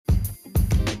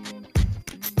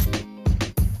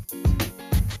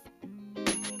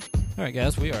All right,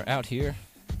 guys, we are out here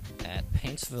at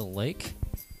Paintsville Lake.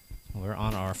 We're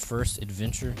on our first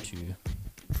adventure to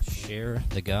share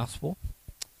the gospel,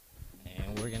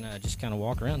 and we're going to just kind of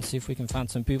walk around and see if we can find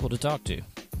some people to talk to.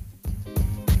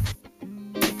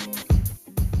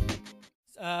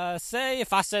 Say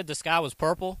if I said the sky was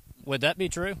purple, would that be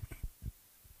true?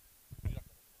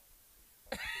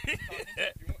 Hey,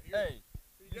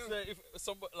 you say if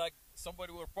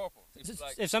somebody were purple.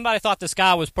 If somebody thought the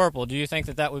sky was purple, do you think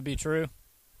that would be true?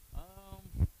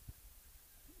 The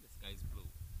sky is blue.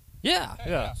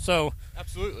 Yeah. So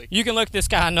Absolutely. you can look at this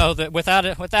sky and know that without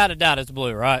a doubt it's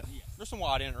blue, right? Yes. There's some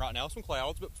white in it right now, some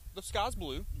clouds, but the sky's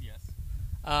blue. Yes.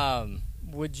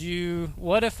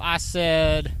 What if I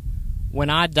said when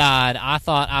I died, I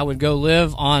thought I would go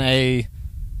live on a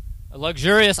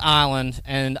luxurious island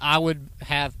and I would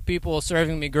have people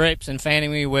serving me grapes and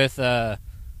fanning me with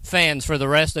fans for the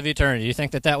rest of eternity? You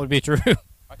think that would be true?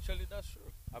 Actually, that's true.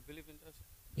 I believe in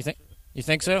that. You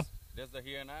think so? There's the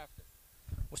here and after.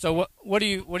 So what do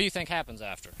you think happens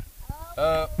after?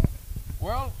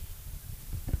 Well,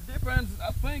 it depends.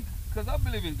 I think because I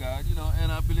believe in God,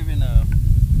 and I believe in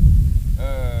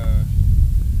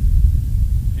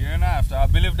here and after. I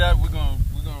believe that we're gonna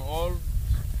all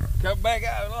come back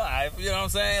out alive. You know what I'm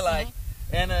saying?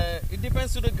 And it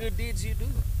depends on the good deeds you do.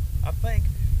 I think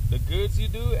the goods you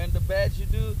do and the bads you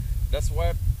do, that's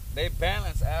what they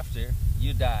balance after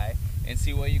you die and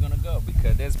see where you're gonna go,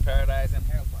 because there's paradise and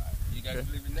hellfire. You guys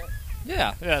believe in that?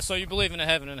 Yeah. So you believe in a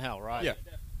heaven and hell, right? Yeah.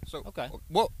 So, okay.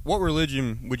 What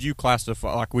religion would you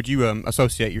classify? Like, would you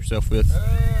associate yourself with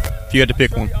if you had to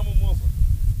pick one? I'm a Muslim.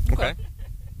 Okay.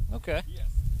 Okay. Yes.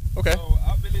 Okay. So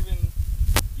I believe in,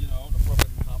 the Prophet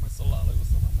Muhammad sallallahu alaihi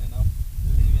wasallam, and I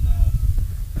believe in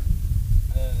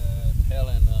hell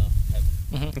and heaven.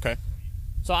 Mm-hmm. Okay.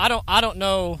 So I don't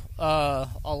know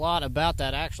a lot about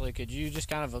that actually. Could you just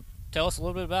kind of tell us a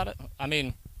little bit about it? I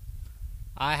mean,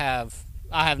 I have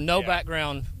no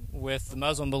background with the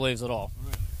Muslim beliefs at all.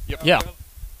 Really? Yep. Yeah.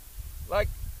 Well,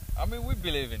 we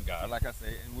believe in God, like I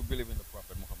say, and we believe in the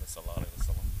Prophet Muhammad sallallahu alaihi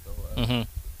wasallam. So, Mm-hmm.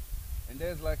 and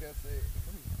there's, like I say,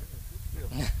 you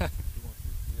want to sit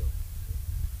still.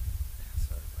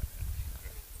 Sorry about that.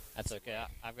 That's okay.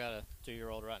 I've got a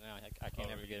 2-year-old right now. I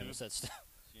can't ever get him to sit still.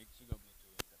 She gonna be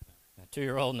 2 in September. A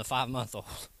 2-year-old and a 5-month-old.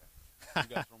 You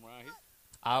guys from around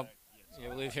here?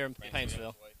 We live here in Paintsville.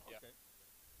 Okay.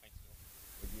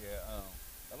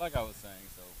 But like I was saying,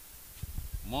 so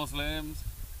Muslims,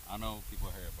 I know people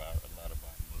hear a lot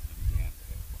about Muslims being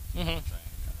there. You know what I'm saying?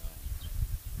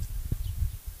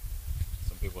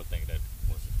 Some people think that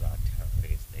Muslims are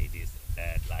terrorists, they this and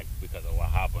that, like because of what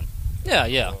happened.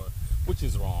 Yeah. Which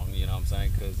is wrong, you know what I'm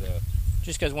saying? Because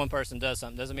just because one person does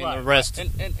something doesn't mean right, the rest.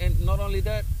 right. And not only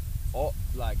that,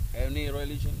 like any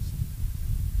religions,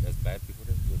 there's bad people,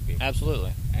 there's good people.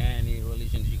 Absolutely. Any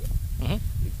religion you go. Mm-hmm.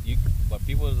 But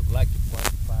people like to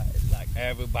qualify like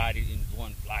everybody in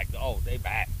one, like, they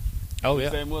bad. Oh, You yeah.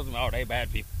 say Muslim, they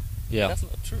bad people. Yeah. That's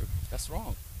not true. That's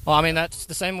wrong. Well, I mean, that's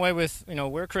the same way with,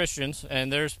 we're Christians,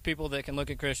 and there's people that can look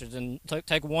at Christians and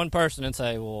take one person and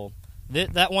say, well,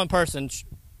 that one person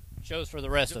shows for the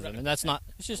rest of them, and it's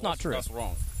just not true. That's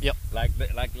wrong. Yep. Like,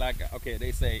 okay,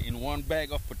 they say in one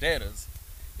bag of potatoes,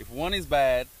 if one is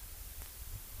bad,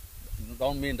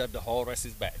 don't mean that the whole rest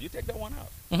is bad. You take that one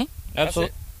out. Mm-hmm.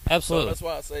 Absolutely. Absolutely. So that's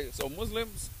why I say, so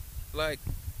Muslims, like,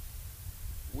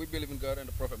 we believe in God and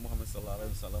the Prophet Muhammad sallallahu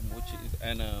alaihi wasallam,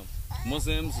 and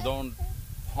Muslims don't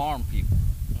harm people.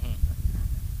 Mm-hmm.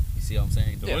 You see what I'm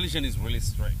saying? The Yeah. religion is really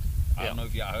strict. I don't know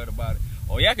if y'all heard about it.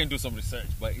 I can do some research,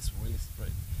 but it's really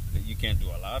strict. You can't do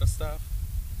a lot of stuff.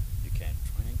 You can't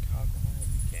drink alcohol.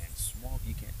 You can't smoke.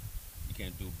 You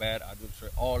can't do bad adultery.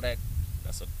 All that.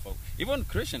 That's what folk. Even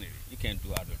Christianity, you can't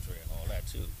do adultery and all that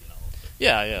too.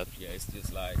 Yeah. Yeah, it's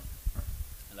just like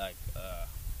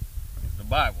the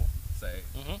Bible say.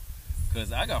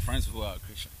 Because I got friends who are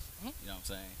Christians. Mm-hmm. You know what I'm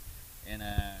saying? And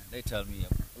they tell me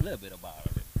a little bit about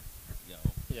it.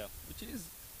 Yeah. Which is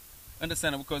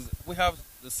understandable because we have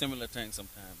the similar things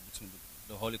sometimes between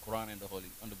the Holy Quran and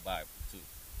the Bible too.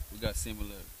 We got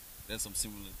there's some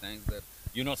similar things that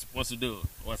you're not supposed to do.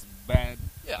 What's bad?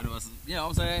 Yeah. And you know what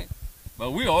I'm saying?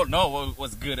 But we all know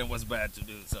what's good and what's bad to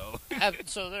do. So.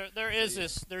 So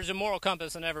there's a moral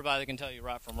compass in everybody that can tell you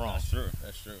right from wrong.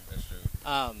 That's true.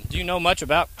 Do you know much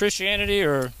about Christianity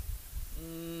or?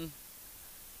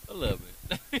 A little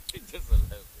bit. Just a little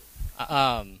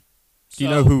bit. Do you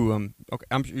know who? Okay,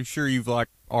 I'm sure you've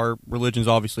our religion's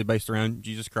obviously based around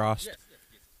Jesus Christ.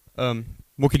 Yes.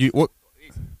 What could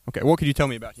you tell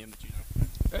me about him that you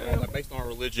know? Based on our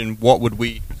religion, what would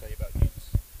we say about Jesus?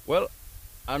 Well,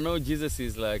 I know Jesus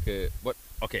is like but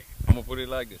okay, I'm gonna put it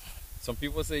like this. Some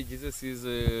people say Jesus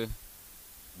is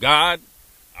God.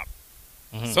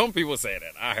 Some people say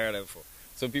that. I heard that before.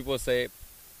 Some people say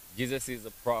Jesus is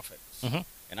a prophet,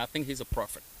 and I think he's a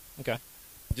prophet. Okay.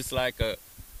 Just like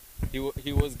he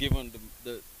was given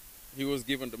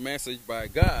the message by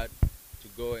God to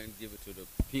go and give it to the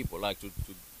people, like to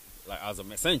like as a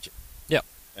messenger. Yep.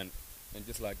 And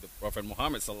just like the Prophet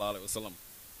Muhammad sallallahu alaihi wasallam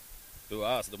to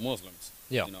us, the Muslims.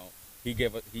 Yeah. You know,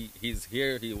 he's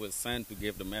here. He was sent to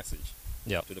give the message.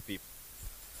 Yeah. To the people.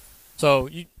 So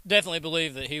you definitely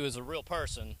believe that he was a real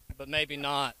person, but maybe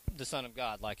not the Son of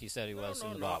God like he said he was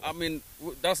in the Bible. I mean,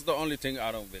 that's the only thing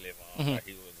I don't believe on. That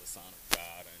he was the Son of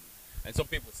God, and some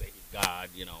people say he's God.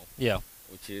 You know. Yeah.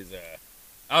 Which is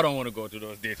I don't want to go to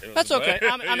those details. That's okay.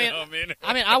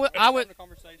 I would.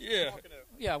 Yeah.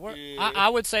 Yeah. I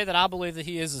would say that I believe that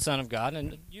he is the Son of God,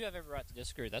 and you have every right to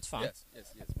disagree. That's fine.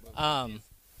 Yes.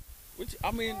 Which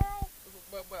I mean,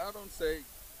 but I don't say.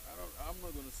 I'm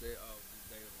not gonna say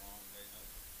they're wrong.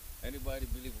 Anybody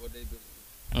believe what they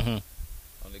believe.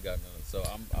 Only God knows. So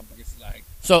I'm just like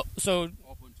so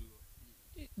open to.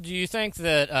 Do you think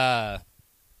that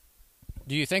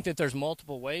there's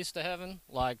multiple ways to heaven?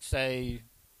 Like, say,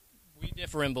 we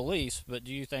differ in beliefs, but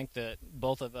do you think that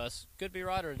both of us could be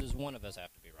right, or does one of us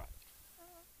have to be right?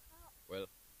 Well,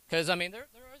 because I mean, there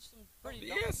are some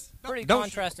pretty don't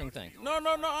contrasting things. No,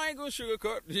 I ain't gonna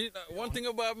sugarcoat. One thing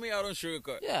about me, I don't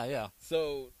sugarcoat. Yeah.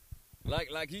 So,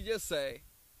 like you just say,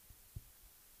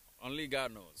 only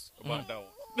God knows about that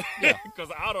one. Yeah.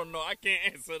 Because I don't know. I can't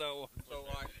answer that one.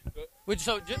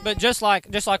 But just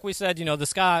like we said, you know, the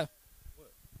sky.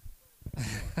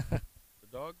 The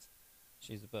dogs?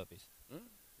 She's the puppies. Huh?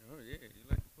 Oh yeah, you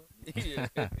like the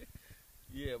puppies?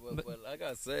 Yeah, but like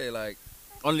I say, like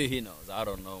only he knows. I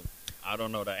don't know. I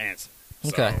don't know the answer.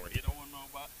 Okay. So he don't want to know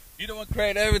about. He don't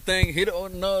create everything. He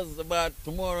don't knows about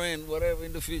tomorrow and whatever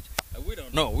in the future. Like, we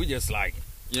don't know. We just like him.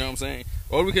 You know what I'm saying?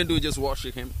 All we can do is just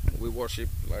worship him. We worship,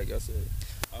 like I said.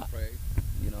 I pray,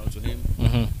 to him.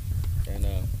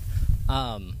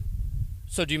 And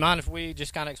so do you mind if we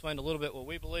just kind of explain a little bit what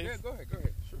we believe? Yeah, go ahead.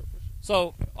 Sure.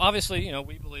 So obviously,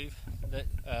 we believe that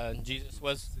Jesus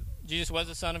was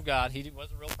the Son of God. He was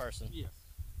a real person. Yes.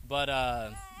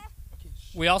 But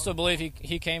we also believe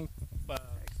he came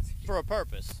for a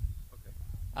purpose.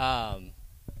 Okay.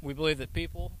 We believe that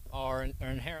people are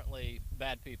inherently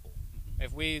bad people.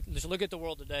 If we just look at the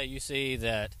world today, you see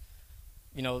that,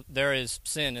 there is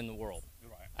sin in the world.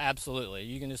 Right. Absolutely.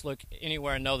 You can just look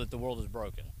anywhere and know that the world is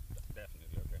broken. Definitely,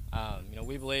 okay.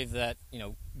 We believe that,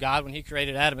 God, when he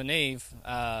created Adam and Eve,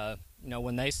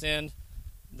 when they sinned,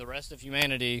 the rest of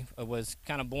humanity was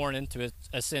kind of born into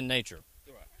a sin nature.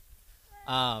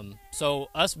 Right. So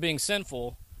us being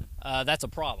sinful, that's a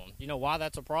problem. You know why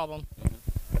that's a problem?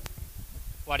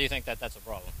 Why do you think that's a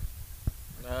problem?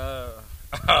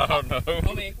 I don't know.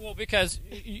 I mean, well, because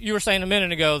you were saying a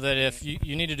minute ago that if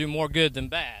you need to do more good than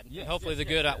bad, hopefully the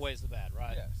good outweighs the bad,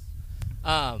 right?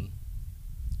 Yes.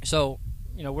 So,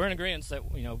 we're in agreement that,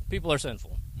 people are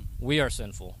sinful. We are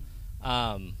sinful.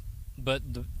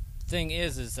 But the thing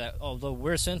is that although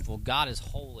we're sinful, God is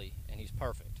holy and he's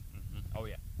perfect. Oh,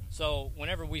 yeah. So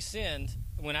whenever we sinned,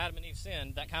 when Adam and Eve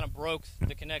sinned, that kind of broke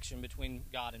the connection between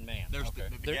God and man. There's the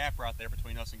gap right there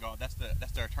between us and God. That's the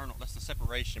eternal. That's the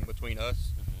separation between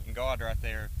us and God right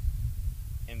there.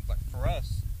 And like for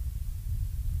us,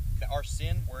 our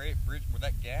sin, where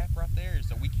that gap right there is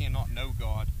that we cannot know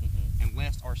God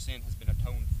unless our sin has been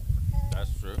atoned for.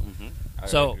 That's true. I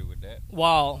agree with that.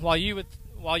 While you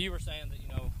were saying that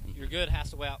your good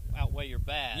has to outweigh your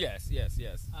bad. Yes.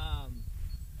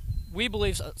 We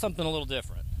believe something a little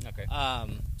different. Okay.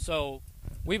 So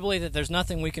we believe that there's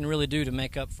nothing we can really do to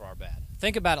make up for our bad.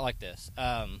 Think about it like this.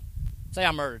 Say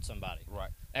I murdered somebody.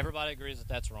 Right. Everybody agrees that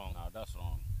that's wrong. No, that's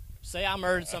wrong. Say I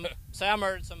murdered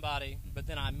somebody, but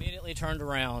then I immediately turned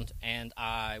around and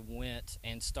I went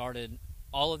and started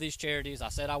all of these charities. I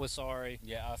said I was sorry.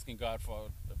 Yeah, asking God for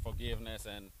forgiveness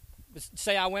and.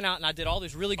 Say I went out and I did all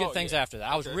these really good things after that.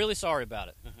 I was really sorry about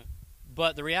it.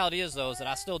 But the reality is, though, is that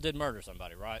I still did murder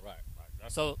somebody, right? Right.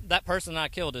 So that person I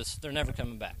killed they're never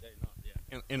coming back.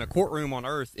 In a courtroom on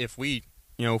earth, if we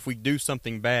do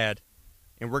something bad,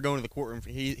 and we're going to the courtroom,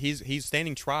 he's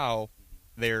standing trial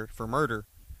there for murder.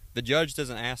 The judge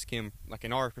doesn't ask him, like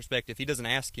in our perspective, he doesn't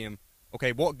ask him,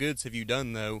 okay, what goods have you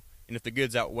done though? And if the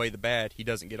goods outweigh the bad, he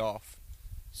doesn't get off.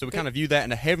 So we kind of view that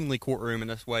in a heavenly courtroom in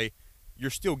this way. You're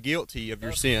still guilty of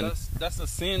your sin. That's a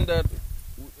sin that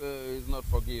is not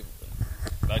forgiven.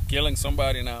 Like killing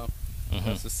somebody now,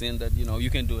 that's a sin that you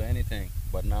can do anything,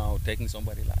 but now taking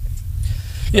somebody's life.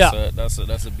 That's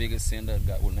the biggest sin that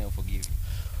God will never forgive you.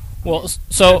 Well, You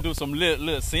so can do some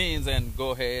little sins and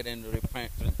go ahead and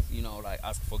repent, you know, like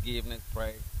ask forgiveness,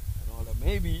 pray, and all that.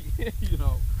 Maybe, you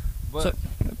know, but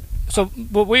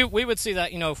but we would see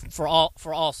that, you know, for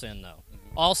all sin though.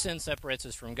 All sin separates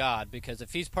us from God, because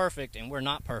if he's perfect and we're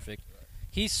not perfect,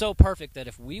 he's so perfect that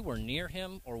if we were near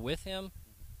him or with him,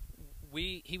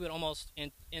 he would almost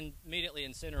immediately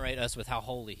incinerate us with how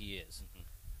holy he is.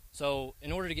 So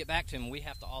in order to get back to him, we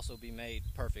have to also be made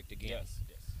perfect again. yes.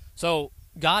 So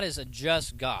God is a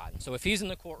just God. So if he's in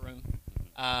the courtroom,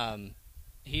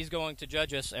 he's going to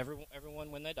judge us,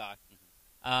 everyone when they die.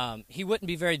 He wouldn't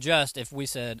be very just if we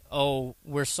said, "Oh,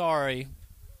 we're sorry,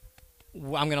 I'm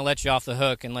going to let you off the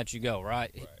hook and let you go,"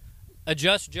 right? A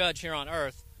just judge here on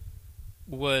earth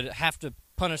would have to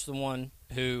punish the one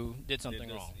who did something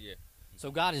wrong. Yeah.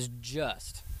 So God is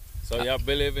just. So y'all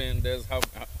believe in there's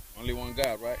only one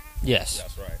God, right? Yes.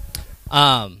 That's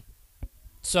right.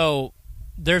 So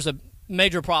there's a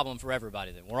major problem for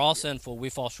everybody then. We're all sinful. We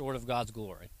fall short of God's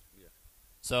glory. Yeah.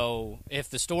 So if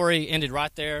the story ended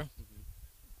right there,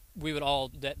 we would all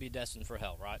be destined for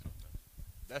hell, right?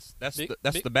 That's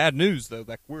the bad news though.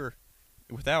 Like we're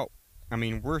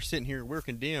sitting here, we're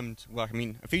condemned. Well, I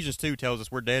mean, Ephesians 2 tells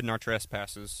us we're dead in our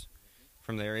trespasses.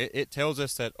 From there, it tells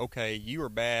us that, okay, you are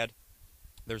bad.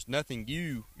 There's nothing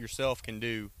you yourself can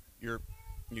do.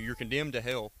 You're condemned to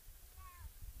hell.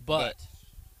 But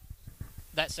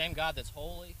that same God that's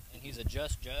holy and he's a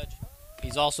just judge,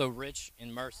 he's also rich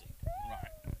in mercy.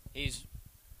 Right. He's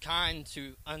kind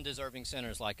to undeserving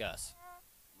sinners like us.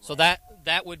 Right. So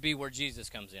that would be where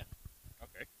Jesus comes in.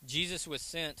 Okay. Jesus was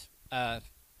sent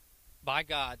by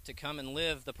God to come and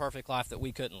live the perfect life that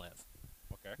we couldn't live.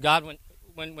 Okay. God,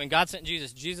 when God sent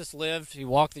Jesus, Jesus lived, he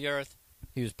walked the earth,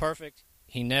 he was perfect,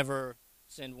 he never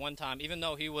sinned one time. Even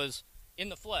though he was in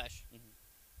the flesh,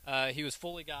 he was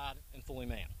fully God and fully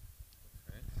man.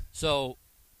 Okay. So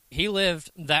he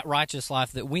lived that righteous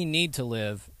life that we need to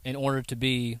live in order to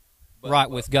be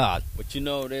with God. But you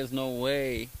know, there's no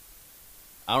way.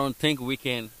 I don't think we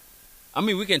can. I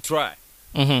mean, we can try.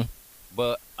 Mm-hmm.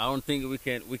 But I don't think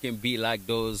we can be like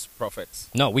those prophets.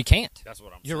 No, we can't. That's what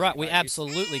I'm saying. You're right. We like,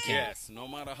 absolutely can't. Yes, no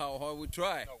matter how hard we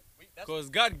try. Because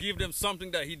God gave them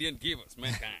something that he didn't give us,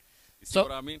 mankind. You see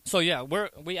what I mean? So yeah,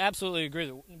 we absolutely agree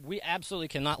that we absolutely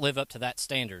cannot live up to that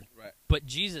standard. Right. But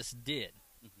Jesus did.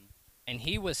 And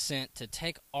he was sent to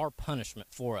take our punishment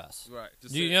for us. Right.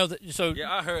 Do you know that? So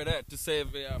yeah, I heard that, to save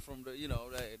from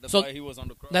the, that's why he was on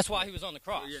the cross. That's why he was on the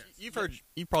cross. Yeah.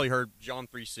 You've probably heard John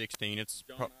 3:16. It's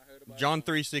John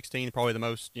 3:16, probably the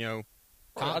most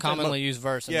commonly used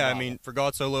verse. In the Bible. I mean, for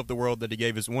God so loved the world that he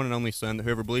gave his one and only Son, that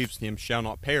whoever believes in him shall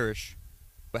not perish,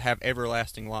 but have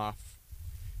everlasting life.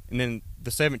 And then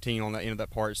the 17 on that end of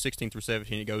that part, 16 through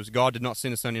 17, it goes, God did not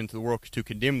send his Son into the world to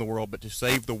condemn the world, but to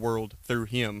save the world through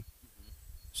him.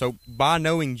 So by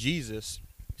knowing Jesus,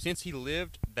 since he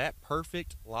lived that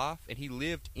perfect life and he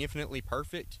lived infinitely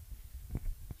perfect,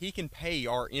 he can pay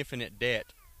our infinite debt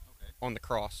on the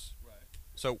cross. Right.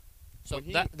 So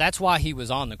that's why he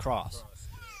was on the cross.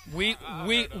 We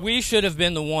should have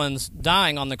been the ones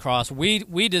dying on the cross.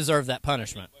 We deserve that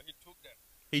punishment.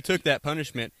 He took that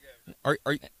punishment.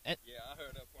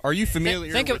 Are you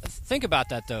familiar? Think about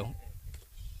that though.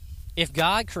 If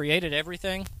God created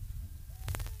everything,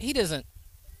 he doesn't.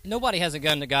 Nobody has a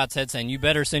gun to God's head saying, "You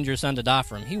better send your son to die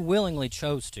for him." He willingly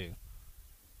chose to.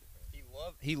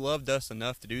 He loved us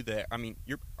enough to do that. I mean,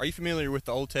 are you familiar with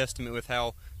the Old Testament, with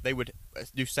how they would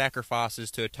do sacrifices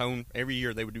to atone? Every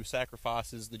year they would do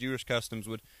sacrifices. The Jewish customs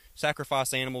would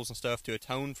sacrifice animals and stuff to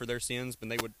atone for their sins, but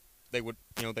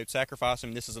they'd sacrifice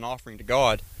them. This is an offering to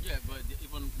God. Yeah, but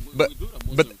even we do that.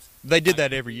 Muslims, but they did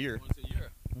that every year. Once a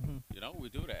year. We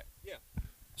do that. Yeah.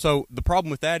 So the problem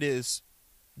with that is,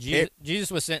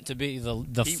 Jesus was sent to be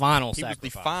the final sacrifice. He was the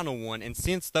final one, and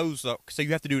since those, so you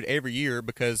have to do it every year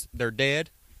because they're dead,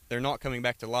 they're not coming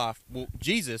back to life. Well,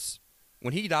 Jesus,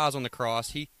 when he dies on the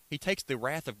cross, he takes the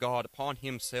wrath of God upon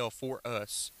himself for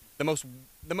us. The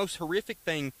most horrific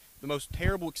thing, the most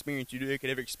terrible experience you could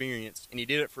ever experience, and he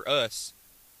did it for us,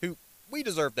 who we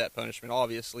deserve that punishment,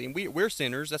 obviously, and we're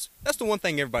sinners. That's the one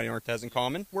thing everybody on earth has in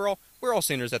common. We're all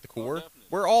sinners at the core.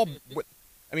 We're all.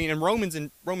 I mean, in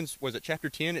Romans, was it chapter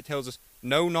 10, it tells us,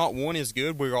 no, not one is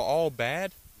good, we are all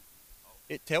bad.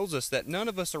 It tells us that none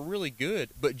of us are really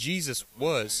good, but Jesus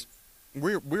was.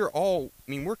 We're all,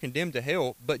 we're condemned to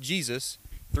hell, but Jesus,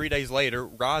 3 days later,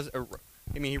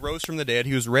 he rose from the dead,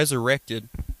 he was resurrected,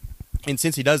 and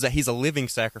since he does that, he's a living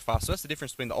sacrifice. So that's the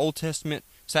difference between the Old Testament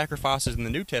sacrifices and the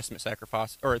New Testament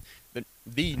sacrifice, or the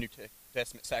New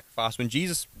Testament sacrifice. When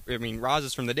Jesus,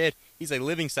 rises from the dead, he's a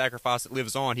living sacrifice that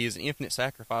lives on. He is an infinite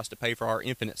sacrifice to pay for our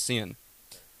infinite sin.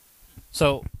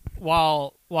 So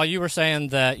while you were saying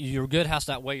that your good has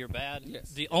to outweigh your bad,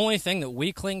 Yes. the only thing that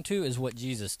we cling to is what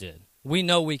Jesus did. We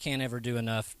know we can't ever do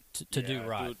enough to do Yeah,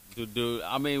 right. To do,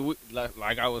 I mean,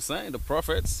 like I was saying, the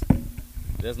prophets.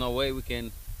 There's no way we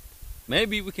can.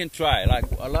 Maybe we can try. Like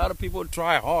a lot of people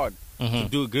try hard to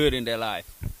do good in their life.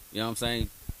 You know what I'm saying?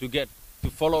 To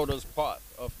follow those paths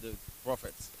of the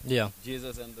prophets. Yeah.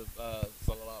 Jesus and the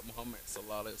Muhammad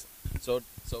sallallahu. So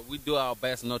we do our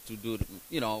best not to do,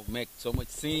 make so much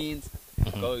scenes.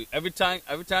 So every time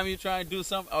you try and do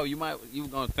something, you're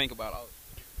gonna think about,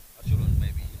 I shouldn't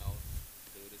maybe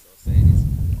do this or say this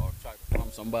or try to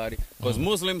harm somebody. Because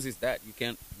Muslims is that you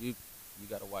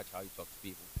gotta watch how you talk to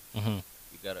people.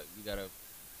 You gotta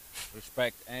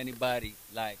respect anybody.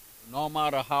 Like no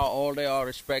matter how old they are,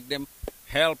 respect them,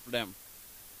 help them,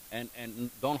 and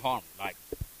don't harm.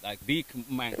 Like be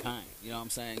mankind. You know what I'm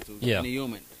saying, to any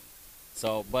human being.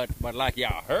 So, but like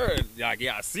I heard,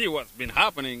 I see what's been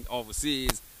happening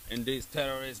overseas and these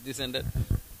terrorists, this and that.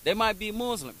 They might be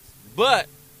Muslims, but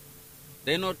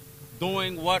they're not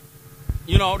doing what.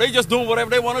 They just doing whatever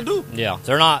they want to do. Yeah,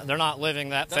 they're not living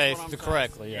that faith what I'm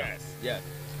correctly. Yeah. Yes.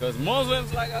 Because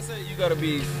Muslims, like I said, you gotta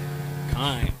be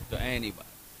kind to anybody,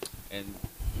 and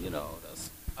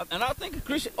and I think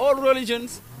Christian, all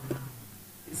religions,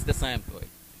 it's the same way.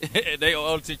 They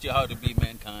all teach you how to be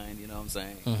mankind. You know what I'm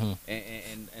saying?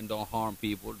 And don't harm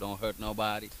people, don't hurt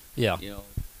nobody. Yeah.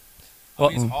 Well,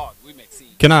 it's hard. We make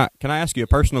scenes. Can I ask you a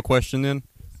personal question then?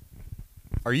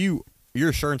 Are your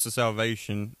assurance of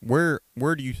salvation? Where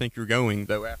do you think you're going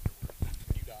though after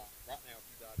you die? Right now, if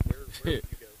you died, where would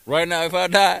you go? Right now, if I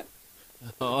die,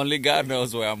 only God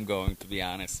knows where I'm going. To be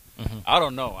honest, I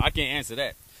don't know. I can't answer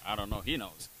that. I don't know. He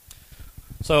knows.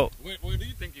 So where do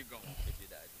you think you're going if you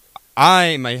die? I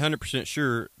am 100%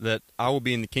 sure that I will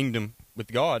be in the kingdom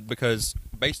with God, because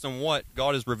based on what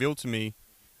God has revealed to me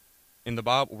in the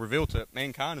Bible, revealed to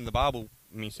mankind in the Bible,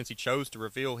 I mean, since he chose to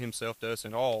reveal himself to us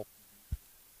and all,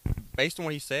 based on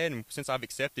what he said, and since I've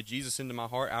accepted Jesus into my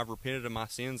heart, I've repented of my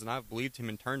sins, and I've believed him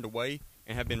and turned away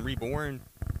and have been reborn,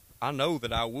 I know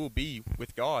that I will be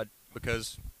with God,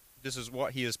 because this is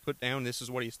what he has put down, this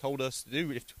is what he's told us to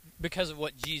do. Because of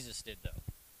what Jesus did, though.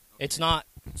 It's not.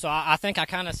 So I think I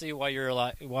kind of see why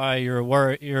you're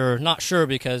worried. You're not sure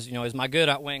because is my good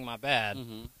outweighing my bad.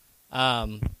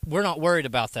 We're not worried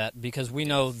about that because we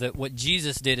know that what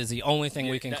Jesus did is the only thing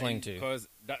we can cling to. Because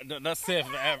that's safe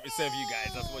you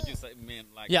guys. That's what you say, man.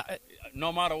 Like, yeah.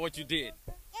 No matter what you did.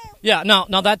 Yeah. No.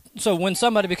 So when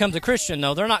somebody becomes a Christian,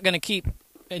 though, they're not going to keep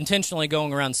intentionally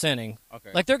going around sinning.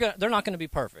 Okay. Like they're not going to be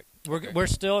perfect. We're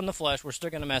still in the flesh. We're still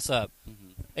going to mess up.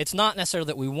 It's not necessarily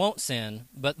that we won't sin,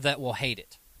 but that we'll hate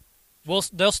it.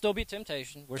 There'll still be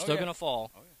temptation. We're still going to fall.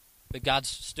 But God's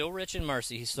still rich in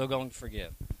mercy. He's still going to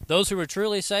forgive. Those who are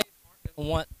truly saved aren't going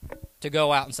to want to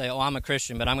go out and say, I'm a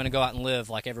Christian, but I'm going to go out and live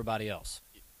like everybody else.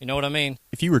 You know what I mean?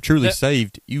 If you were truly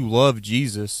saved, you love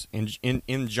Jesus. And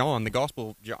in John, the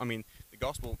Gospel of John's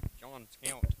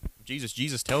account of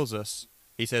Jesus tells us,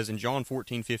 he says in John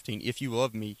 14:15, if you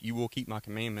love me, you will keep my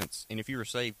commandments. And if you are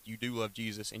saved, you do love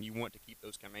Jesus, and you want to keep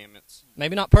those commandments.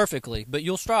 Maybe not perfectly, but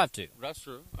you'll strive to. That's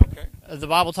true. Okay. The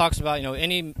Bible talks about,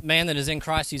 any man that is in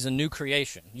Christ, he's a new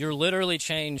creation. You're literally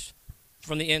changed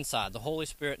from the inside. The Holy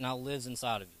Spirit now lives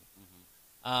inside of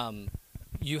you.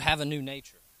 You have a new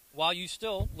nature. While you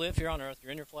still live here on earth,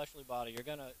 you're in your fleshly body,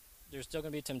 there's still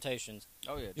going to be temptations.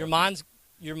 Oh, yeah. Your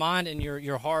mind and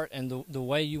your heart and the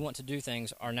way you want to do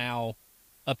things are now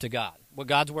up to God. What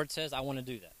God's word says, I want to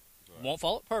do that. Right. Won't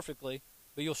follow it perfectly,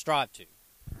 but you'll strive to.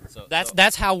 So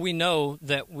that's how we know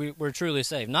that we're truly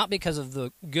saved. Not because of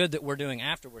the good that we're doing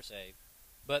after we're saved,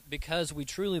 but because we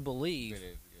truly believe.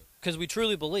 Because we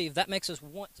truly believe, that makes us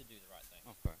want to do the right thing.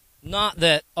 Okay. Not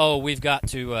that we've got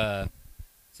to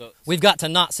we've got to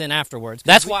not sin afterwards.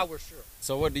 That's why we're sure.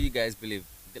 So what do you guys believe?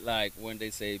 Like when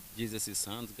they say Jesus is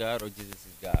Son's God or Jesus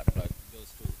is God, like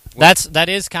those two. That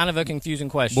is kind of a confusing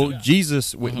question. Well,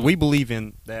 Jesus, we believe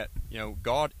in that.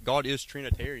 God is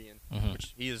Trinitarian,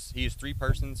 which he is three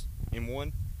persons in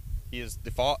one. He is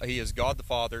God the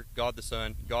Father, God the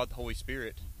Son, God the Holy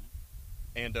Spirit,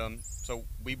 and so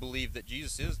we believe that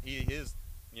Jesus is He is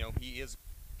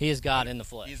God in the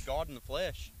flesh. He is God in the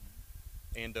flesh,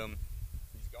 and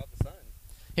he's God the Son.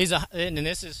 And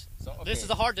this is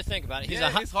hard to think about. He's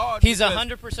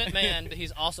 100% man, but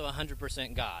he's also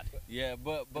 100% God. Yeah,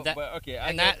 but okay,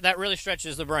 that really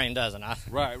stretches the brain, doesn't it?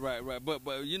 Right. But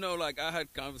like I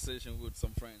had conversation with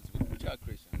some friends which are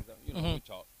Christians, we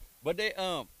talk. But they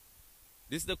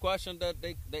this is the question that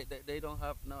they don't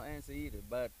have no answer either.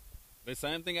 But the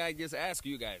same thing I just asked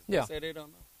you guys. They say they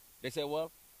don't know. They say,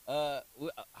 well,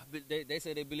 they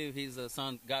say they believe he's a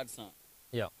son, God's son.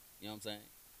 Yeah. You know what I'm saying?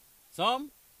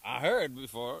 Some I heard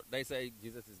before they say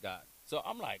Jesus is God. So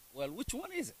I'm like, well, which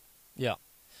one is it? Yeah.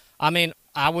 I mean,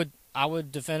 I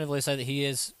would definitively say that he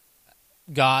is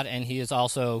God, and he is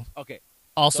also Okay.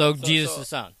 Jesus the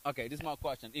Son. Okay, this is my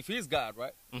question. If he's God,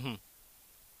 right? Mm-hmm.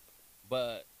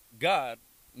 But God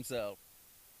himself,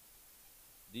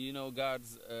 do you know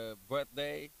God's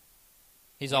birthday?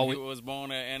 He's when always he was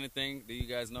born or anything? Do you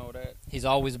guys know that? he's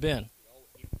always been.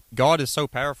 God is so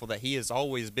powerful that He has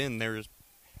always been there.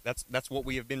 That's what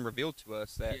we have been revealed to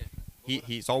us. That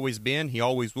He's always been. He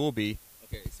always will be.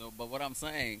 Okay, so but what I'm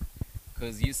saying,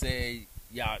 because you say,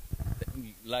 yeah,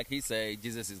 like he say,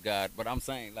 Jesus is God, but I'm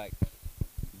saying like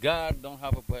God don't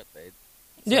have a birthday.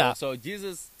 So, Yeah. So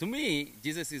Jesus, to me,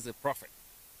 Jesus is a prophet.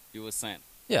 He was sent.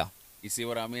 Yeah. You see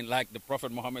what I mean? Like the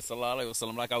Prophet Muhammad sallallahu alaihi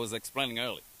wasallam, like I was explaining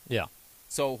earlier. Yeah.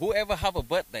 So whoever have a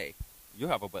birthday, you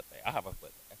have a birthday. I have a birthday.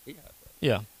 He has a birthday.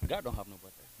 Yeah. God don't have no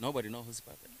birthday. Nobody knows his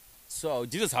birthday. So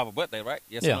Jesus have a birthday, right?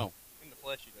 Yes Yeah. or no? In the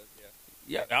flesh, He does.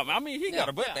 Yeah. I mean, he got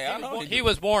a birthday. I know. He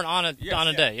was born on a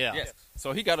day. Yeah. Yes.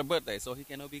 So he got a birthday, so he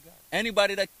cannot be God.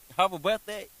 Anybody that have a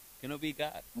birthday cannot be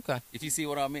God. Okay. If you see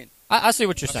what I mean. I see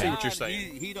what you're I see saying. what you're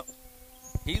saying. He don't.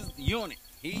 He's unique.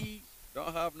 He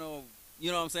don't have no.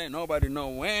 You know what I'm saying? Nobody know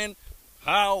when,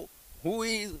 how, who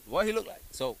he is, what he look like.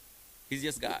 So he's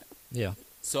just God. Yeah.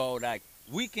 So like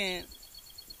we can't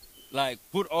like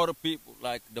put other people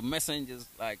like the messengers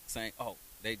like saying, oh,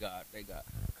 they God.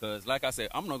 Because like I said,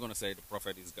 I'm not gonna say the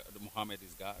prophet is God, the Muhammad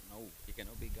is God. No, he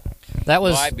cannot be God. That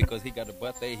was Why? Because he got a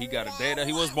birthday, he got a day that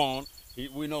he was born.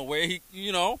 We know where he,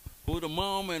 who the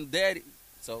mom and daddy.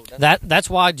 So that's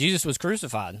why Jesus was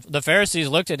crucified. The Pharisees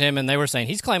looked at him and they were saying,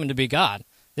 he's claiming to be God.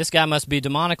 This guy must be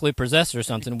demonically possessed or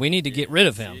something. We need to get rid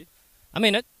of him. I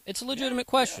mean, it's a legitimate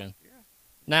question. Yeah.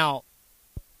 Now,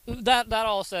 that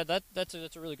all said, that's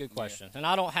a really good question, and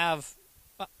I don't have,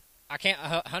 I can't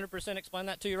 100% explain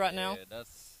that to you right now. Yeah,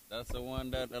 that's the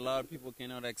one that a lot of people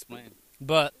cannot explain.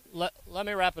 But let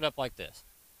me wrap it up like this.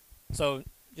 So,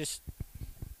 just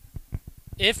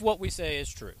if what we say is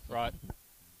true, right?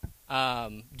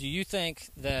 Do you think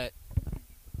that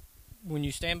when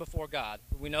you stand before God,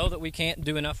 we know that we can't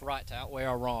do enough right to outweigh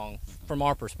our wrong from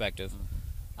our perspective.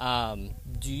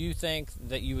 Do you think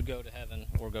that you would go to heaven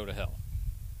or go to hell?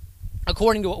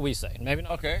 According to what we say. Maybe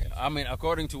not. Okay, I mean,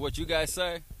 according to what you guys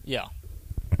say, Yeah.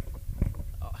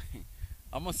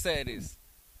 I'm going to say this.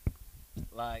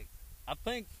 Like, I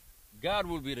think God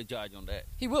will be the judge on that.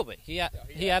 He will be. He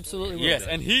absolutely will Yes,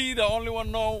 be. and he the only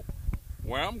one know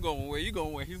where I'm going, where you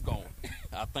going, where he's going.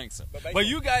 I think so. But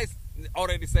you guys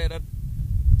already said that,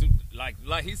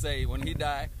 like he say, when he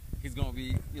die, he's going to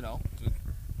be,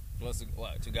 close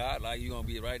to God. Like, you're going to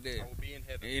be right there. I will be in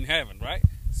heaven. In heaven, right?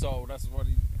 So that's what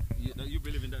you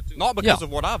believe in that too. Not because of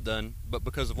what I've done, but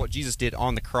because of what Jesus did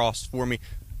on the cross for me.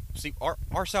 See,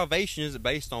 our salvation isn't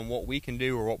based on what we can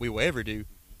do or what we will ever do.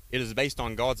 It is based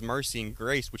on God's mercy and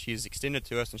grace, which He has extended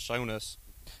to us and shown us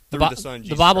through the Son,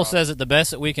 Jesus The Bible Christ. says that the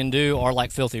best that we can do are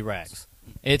like filthy rags.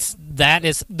 That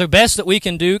is the best that we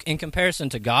can do in comparison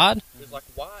to God. It's like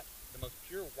white, the most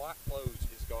pure white clothes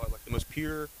is God. Like the most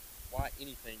pure white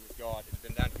anything is God. And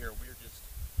then down here, we're just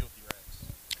filthy rags.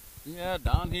 Yeah,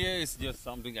 down here is just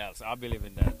something else. I believe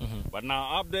in that. Mm-hmm. But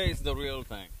now up there is the real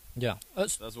thing. Yeah.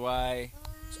 That's why.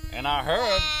 And I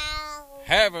heard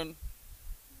heaven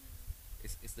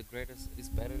is the greatest. It's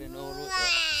better than all. Of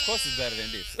course, it's better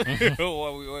than this.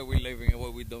 what we living and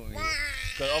what we doing here.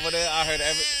 Because over there, I heard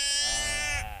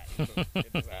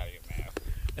get this out of here,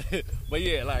 man. But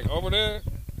yeah, like over there,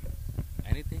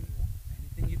 anything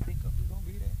you think of is gonna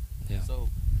be there. Yeah. So,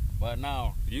 but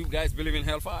now, do you guys believe in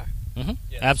hellfire? Mm-hmm.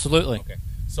 Yes. Absolutely. Okay.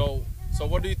 So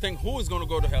what do you think? Who is gonna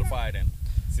go to hellfire then?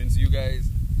 Since you guys.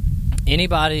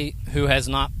 Anybody who has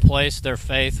not placed their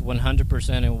faith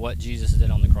 100% in what Jesus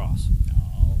did on the cross.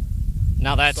 Oh.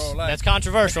 Now that's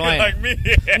controversial, ain't like it?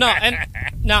 me.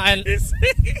 and It's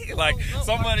like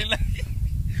somebody like.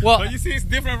 well, But you see, it's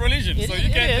different religion, so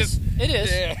you can't just. It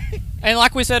is. Yeah. And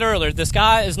like we said earlier, the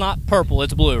sky is not purple;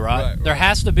 it's blue, right? Right, There right.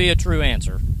 has to be a true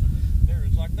answer.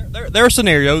 There are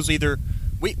scenarios either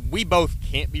we both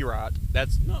can't be right.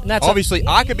 That's That's obviously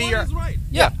I could be One is right.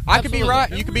 Yeah, I could be absolutely.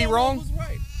 right. You could be wrong. Who's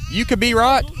right? You could be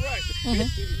right. Who's right? Mhm. You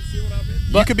see what I mean?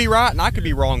 You could be right, and I could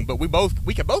be wrong. But we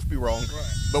could both be wrong.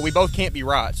 Right. But we both can't be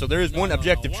right. So there is one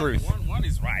objective truth. One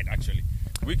is right, actually.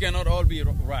 We cannot all be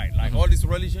right. Like all these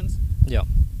religions, Yeah.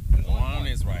 one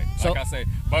is right. So- Like I say,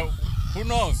 but who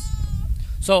knows?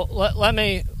 So let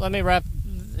me wrap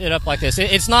it up like this.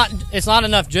 It's not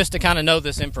enough just to kind of know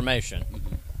this information.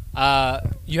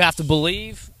 You have to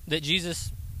believe that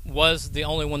Jesus was the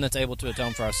only one that's able to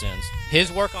atone for our sins.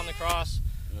 His work on the cross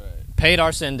Right. paid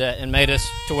our sin debt and made us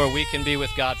to where we can be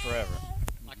with God forever.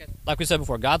 Like we said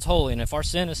before, God's holy, and if our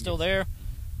sin is still there,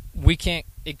 we can't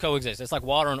coexist. It's like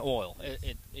water and oil.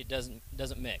 It doesn't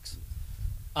mix.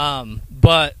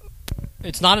 But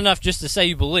it's not enough just to say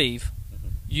you believe.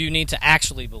 You need to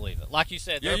actually believe it. Like you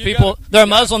said, there are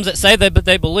Muslims that say that, but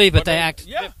they believe, but they act.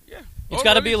 Yeah. It's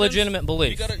got to be a legitimate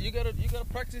belief. You gotta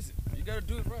practice it. You gotta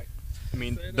do it right. I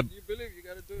mean, you believe, you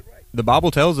gotta do it right. The Bible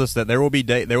tells us that there will be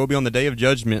on the day of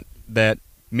judgment that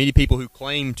many people who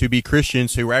claim to be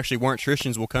Christians who actually weren't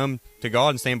Christians will come to God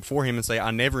and stand before Him and say,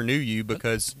 "I never knew you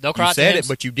because you said it,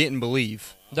 but you didn't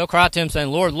believe." They'll cry to Him saying,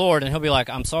 "Lord, Lord," and He'll be like,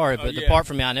 "I'm sorry, but depart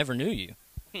from me, I never knew you."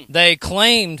 They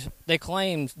claimed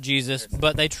Jesus,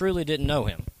 but they truly didn't know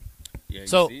Him. Yeah,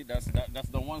 so see, that's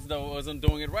the ones that wasn't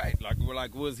doing it right.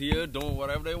 Like was here doing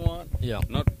whatever they want. Yeah.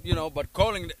 Not but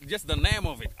calling just the name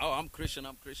of it. Oh, I'm Christian.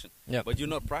 Yeah. But you're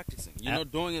not practicing. You're not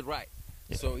doing it right.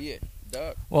 Yeah. So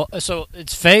duh. Well, so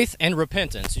it's faith and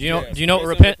repentance. Do you know what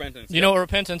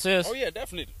repentance is? Oh yeah,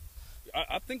 definitely.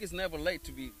 I think it's never late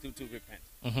to repent.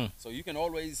 Mm-hmm. So you can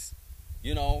always,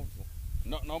 no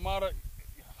matter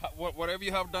whatever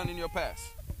you have done in your past,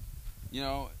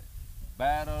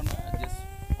 bad or not, just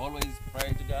always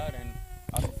pray to God and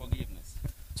ask for forgiveness.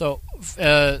 So,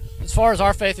 as far as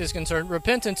our faith is concerned,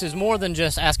 repentance is more than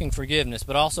just asking forgiveness,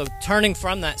 but also turning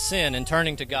from that sin and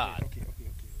turning to God.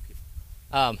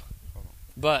 Okay.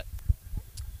 But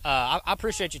I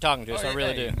appreciate you talking to us. I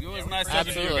really do. It was nice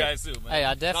talking to you guys too, man. Hey,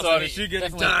 I definitely. Sorry, she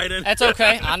getting tired. That's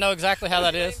okay. I know exactly how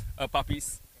that is.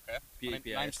 Puppies. My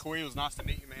name's Corey. It was nice to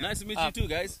meet you, man. Nice to meet you too,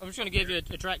 guys. I'm just going to give you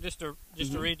a track just to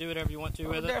read, do whatever you want to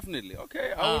with it. Definitely.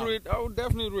 Okay, I would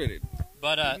definitely read it.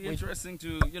 But it'd be interesting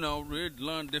to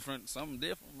learn something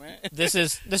different, man.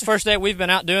 This first day we've been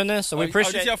out doing this, so we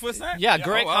appreciate. This your first time? Yeah,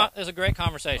 great. Wow. It was a great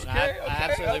conversation. Okay, I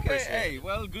absolutely appreciate it. Hey,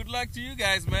 well, good luck to you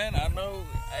guys, man. I know.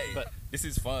 Hey, but this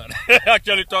is fun.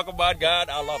 Actually, talk about God.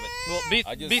 I love it. Well,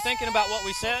 be thinking about what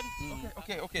we said.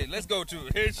 Okay. Let's go to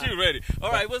it. Hey, you ready?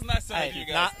 All right. It was nice to meet you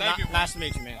guys. Thank you. Nice to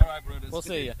meet you, man. All right, brothers. We'll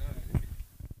see you.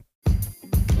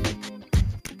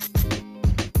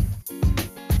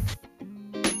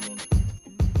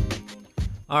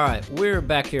 All right, we're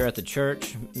back here at the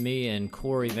church. Me and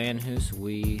Corey Van Hoos,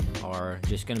 we are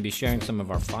just going to be sharing some of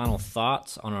our final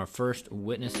thoughts on our first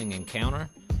witnessing encounter.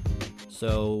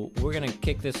 So we're going to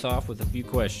kick this off with a few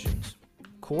questions.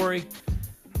 Corey,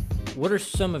 what are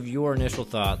some of your initial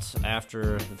thoughts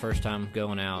after the first time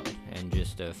going out and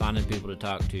just finding people to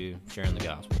talk to, sharing the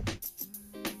gospel?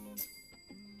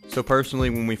 So personally,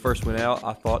 when we first went out,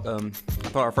 I thought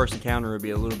our first encounter would be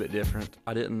a little bit different.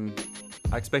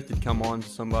 I expected to come on to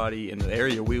somebody in the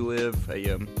area we live,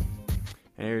 an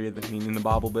area in the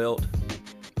Bible Belt,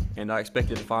 and I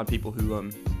expected to find people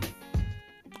who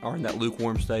are in that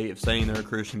lukewarm state of saying they're a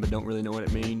Christian but don't really know what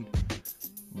it means.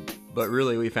 But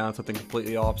really, we found something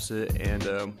completely opposite,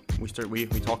 and we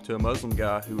talked to a Muslim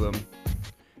guy who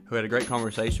had a great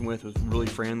conversation with, was really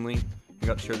friendly, and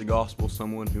got to share the gospel with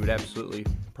someone who had absolutely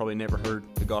probably never heard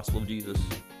the gospel of Jesus.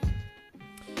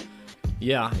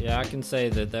 Yeah, I can say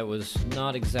that was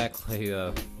not exactly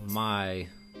my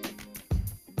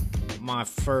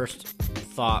first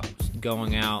thought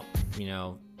going out,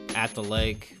 at the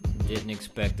lake. Didn't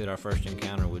expect that our first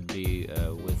encounter would be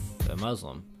with a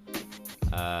Muslim.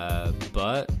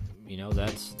 But,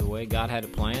 that's the way God had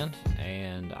it planned,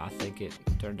 and I think it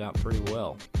turned out pretty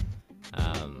well.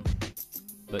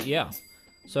 But yeah,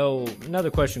 so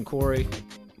another question, Corey.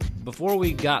 Before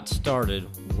we got started,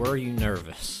 were you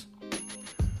nervous?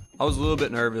 I was a little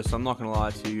bit nervous. I'm not going to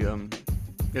lie to you.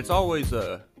 It's always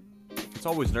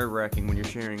nerve-wracking when you're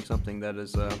sharing something that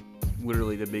is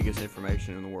literally the biggest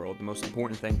information in the world. The most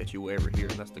important thing that you will ever hear,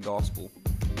 that's the gospel.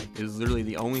 It is literally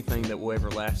the only thing that will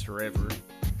ever last forever.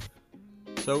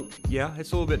 So, yeah,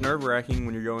 it's a little bit nerve-wracking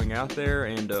when you're going out there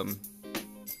and,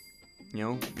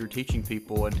 you're teaching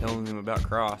people and telling them about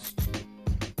Christ.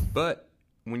 But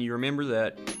when you remember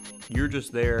that you're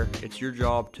just there, it's your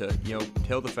job to,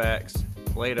 tell the facts,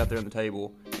 lay it out there on the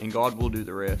table, and God will do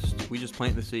the rest. We just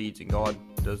plant the seeds, and God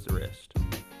does the rest.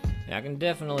 Yeah, I can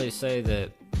definitely say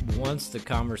that once the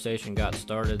conversation got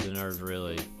started, the nerves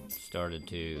really started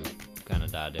to kind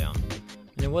of die down.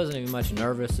 And it wasn't even much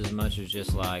nervous as much as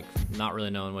just like not really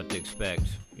knowing what to expect.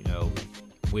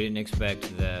 We didn't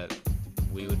expect that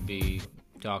we would be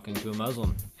talking to a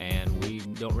Muslim, and we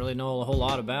don't really know a whole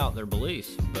lot about their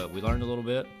beliefs, but we learned a little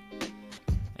bit.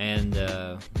 And,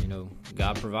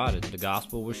 God provided. The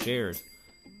gospel was shared.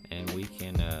 And we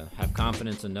can have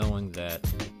confidence in knowing that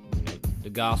the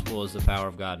gospel is the power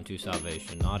of God unto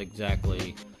salvation. Not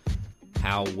exactly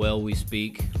how well we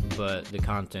speak, but the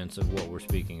contents of what we're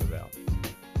speaking about.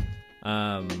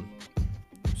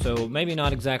 So maybe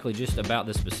not exactly just about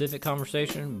this specific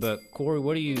conversation, but Corey,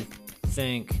 what do you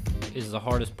think is the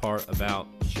hardest part about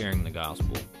sharing the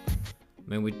gospel? I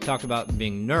mean, we talked about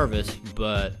being nervous,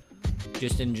 but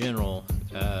just in general,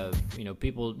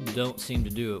 people don't seem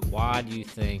to do it. Why do you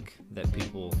think that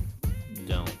people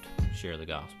don't share the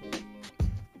gospel?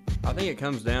 I think it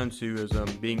comes down to is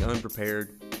being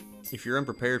unprepared. If you're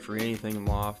unprepared for anything in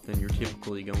life, then you're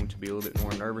typically going to be a little bit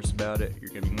more nervous about it. You're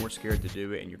going to be more scared to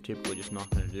do it, and you're typically just not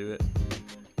going to do it.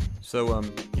 So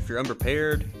if you're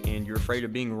unprepared and you're afraid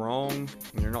of being wrong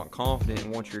and you're not confident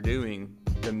in what you're doing,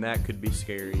 then that could be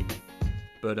scary.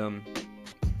 But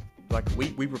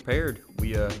we prepared.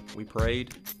 We prayed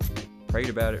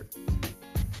about it,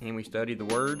 and we studied the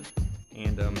Word.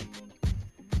 And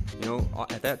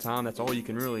at that time, that's all you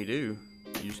can really do.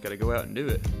 You just got to go out and do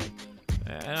it.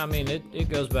 And I mean, it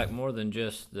goes back more than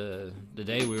just the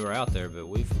day we were out there, but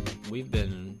we've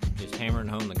been just hammering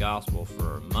home the gospel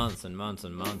for months and months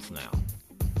and months now.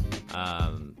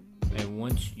 And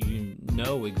once you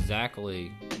know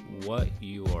exactly what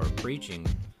you are preaching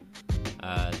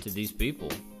to these people,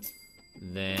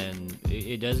 then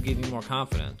it does give you more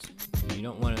confidence. You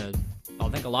don't want to. I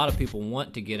think a lot of people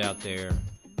want to get out there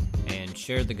and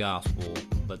share the gospel,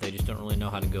 but they just don't really know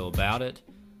how to go about it.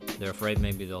 They're afraid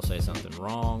maybe they'll say something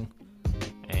wrong,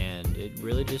 and it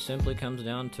really just simply comes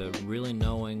down to really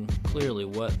knowing clearly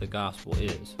what the gospel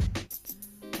is.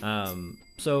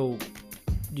 So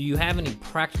do you have any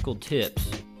practical tips,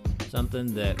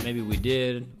 something that maybe we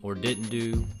did or didn't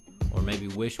do, or maybe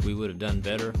wish we would have done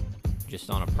better, just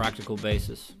on a practical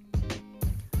basis?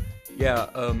 Yeah,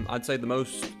 I'd say the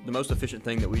most efficient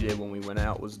thing that we did when we went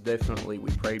out was definitely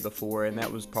we prayed before, and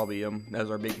that was probably that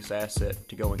was our biggest asset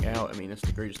to going out. I mean, it's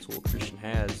the greatest tool a Christian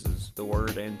has is the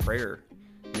Word and prayer.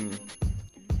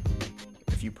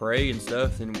 If you pray and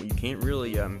stuff, then you can't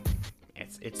really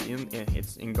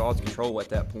it's in God's control at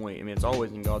that point. I mean, it's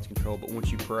always in God's control, but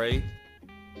once you pray,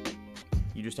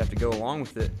 you just have to go along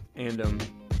with it. And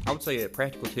I would say a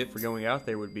practical tip for going out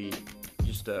there would be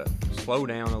just slow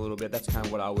down a little bit. That's kind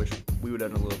of what I wish we would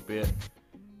have done a little bit.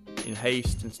 In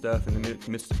haste and stuff, in the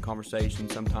midst of conversation,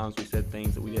 sometimes we said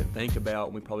things that we didn't think about,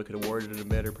 and we probably could have worded them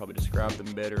better, probably described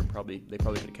them better, and they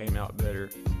probably could have came out better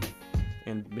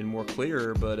and been more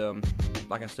clear. But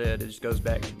like I said, it just goes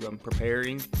back to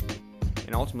preparing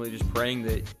and ultimately just praying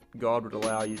that God would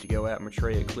allow you to go out and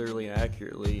portray it clearly and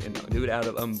accurately, and do it out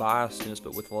of unbiasedness,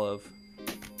 but with love.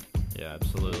 Yeah,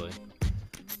 absolutely.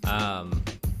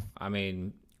 I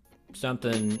mean,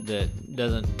 something that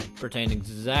doesn't pertain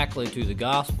exactly to the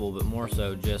gospel, but more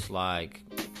so just like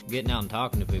getting out and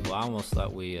talking to people. I almost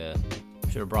thought we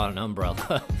should have brought an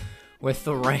umbrella with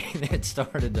the rain that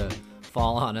started to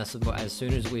fall on us as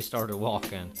soon as we started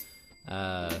walking.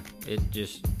 It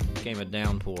just became a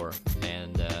downpour,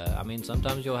 and I mean,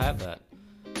 sometimes you'll have that,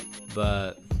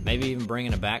 but maybe even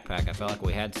bringing a backpack. I felt like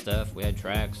we had stuff, we had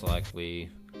tracks, like we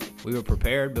were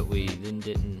prepared, but we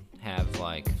didn't have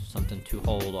like something to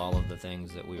hold all of the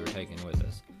things that we were taking with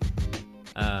us.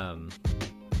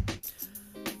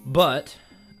 But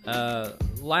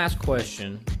last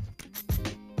question,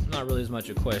 not really as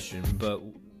much a question, but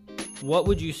what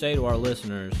would you say to our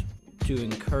listeners to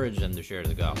encourage them to share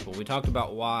the gospel? We talked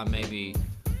about why maybe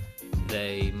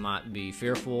they might be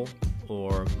fearful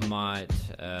or might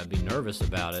be nervous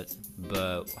about it,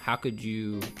 but how could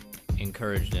you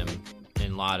encourage them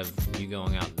in light of you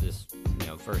going out this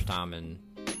first time, and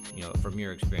from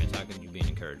your experience, how could you be an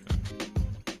encouragement?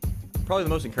 Probably the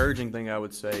most encouraging thing I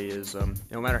would say is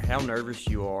no matter how nervous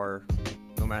you are,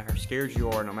 no matter how scared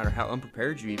you are, no matter how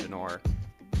unprepared you even are,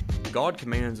 God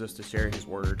commands us to share His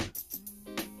Word.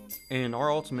 And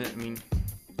our ultimate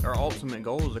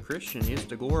goal as a Christian is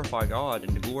to glorify God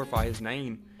and to glorify His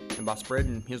name. And by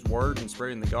spreading His Word and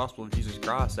spreading the gospel of Jesus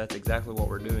Christ, that's exactly what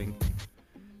we're doing.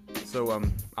 So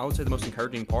I would say the most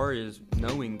encouraging part is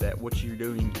knowing that what you're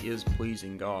doing is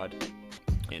pleasing God.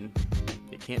 And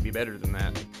it can't be better than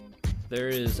that. There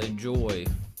is a joy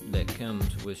that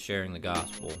comes with sharing the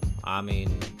gospel. I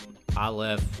mean, I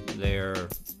left there,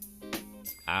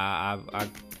 I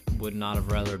would not have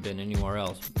rather been anywhere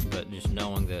else, but just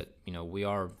knowing that, we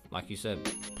are, like you said,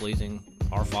 pleasing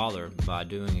our Father by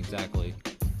doing exactly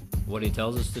what He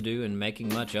tells us to do and making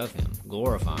much of Him,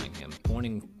 glorifying Him,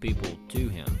 pointing people to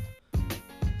Him.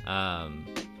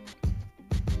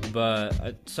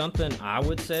 But something I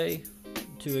would say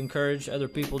to encourage other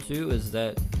people too is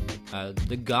that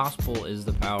the gospel is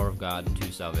the power of God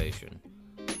to salvation.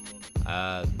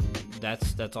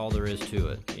 That's all there is to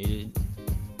it.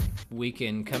 We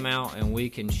can come out and we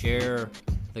can share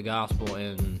the gospel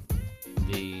in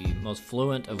the most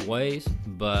fluent of ways,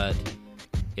 but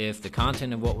if the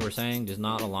content of what we're saying does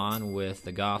not align with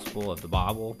the gospel of the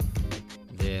Bible,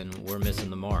 then we're missing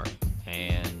the mark.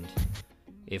 And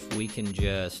if we can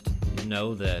just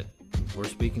know that we're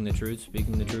speaking the truth,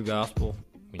 speaking the true gospel,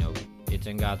 it's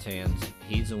in God's hands.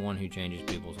 He's the one who changes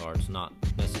people's hearts, not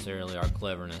necessarily our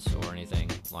cleverness or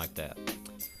anything like that.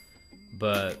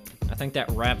 But I think that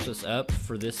wraps us up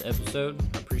for this episode.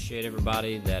 I appreciate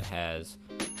everybody that has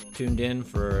tuned in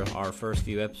for our first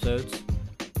few episodes.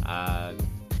 I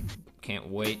can't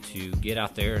wait to get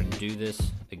out there and do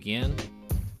this again.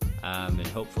 And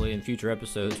hopefully in future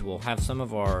episodes we'll have some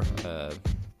of our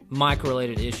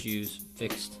mic-related issues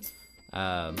fixed.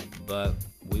 But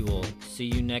we will see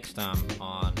you next time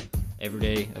on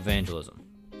Everyday Evangelism.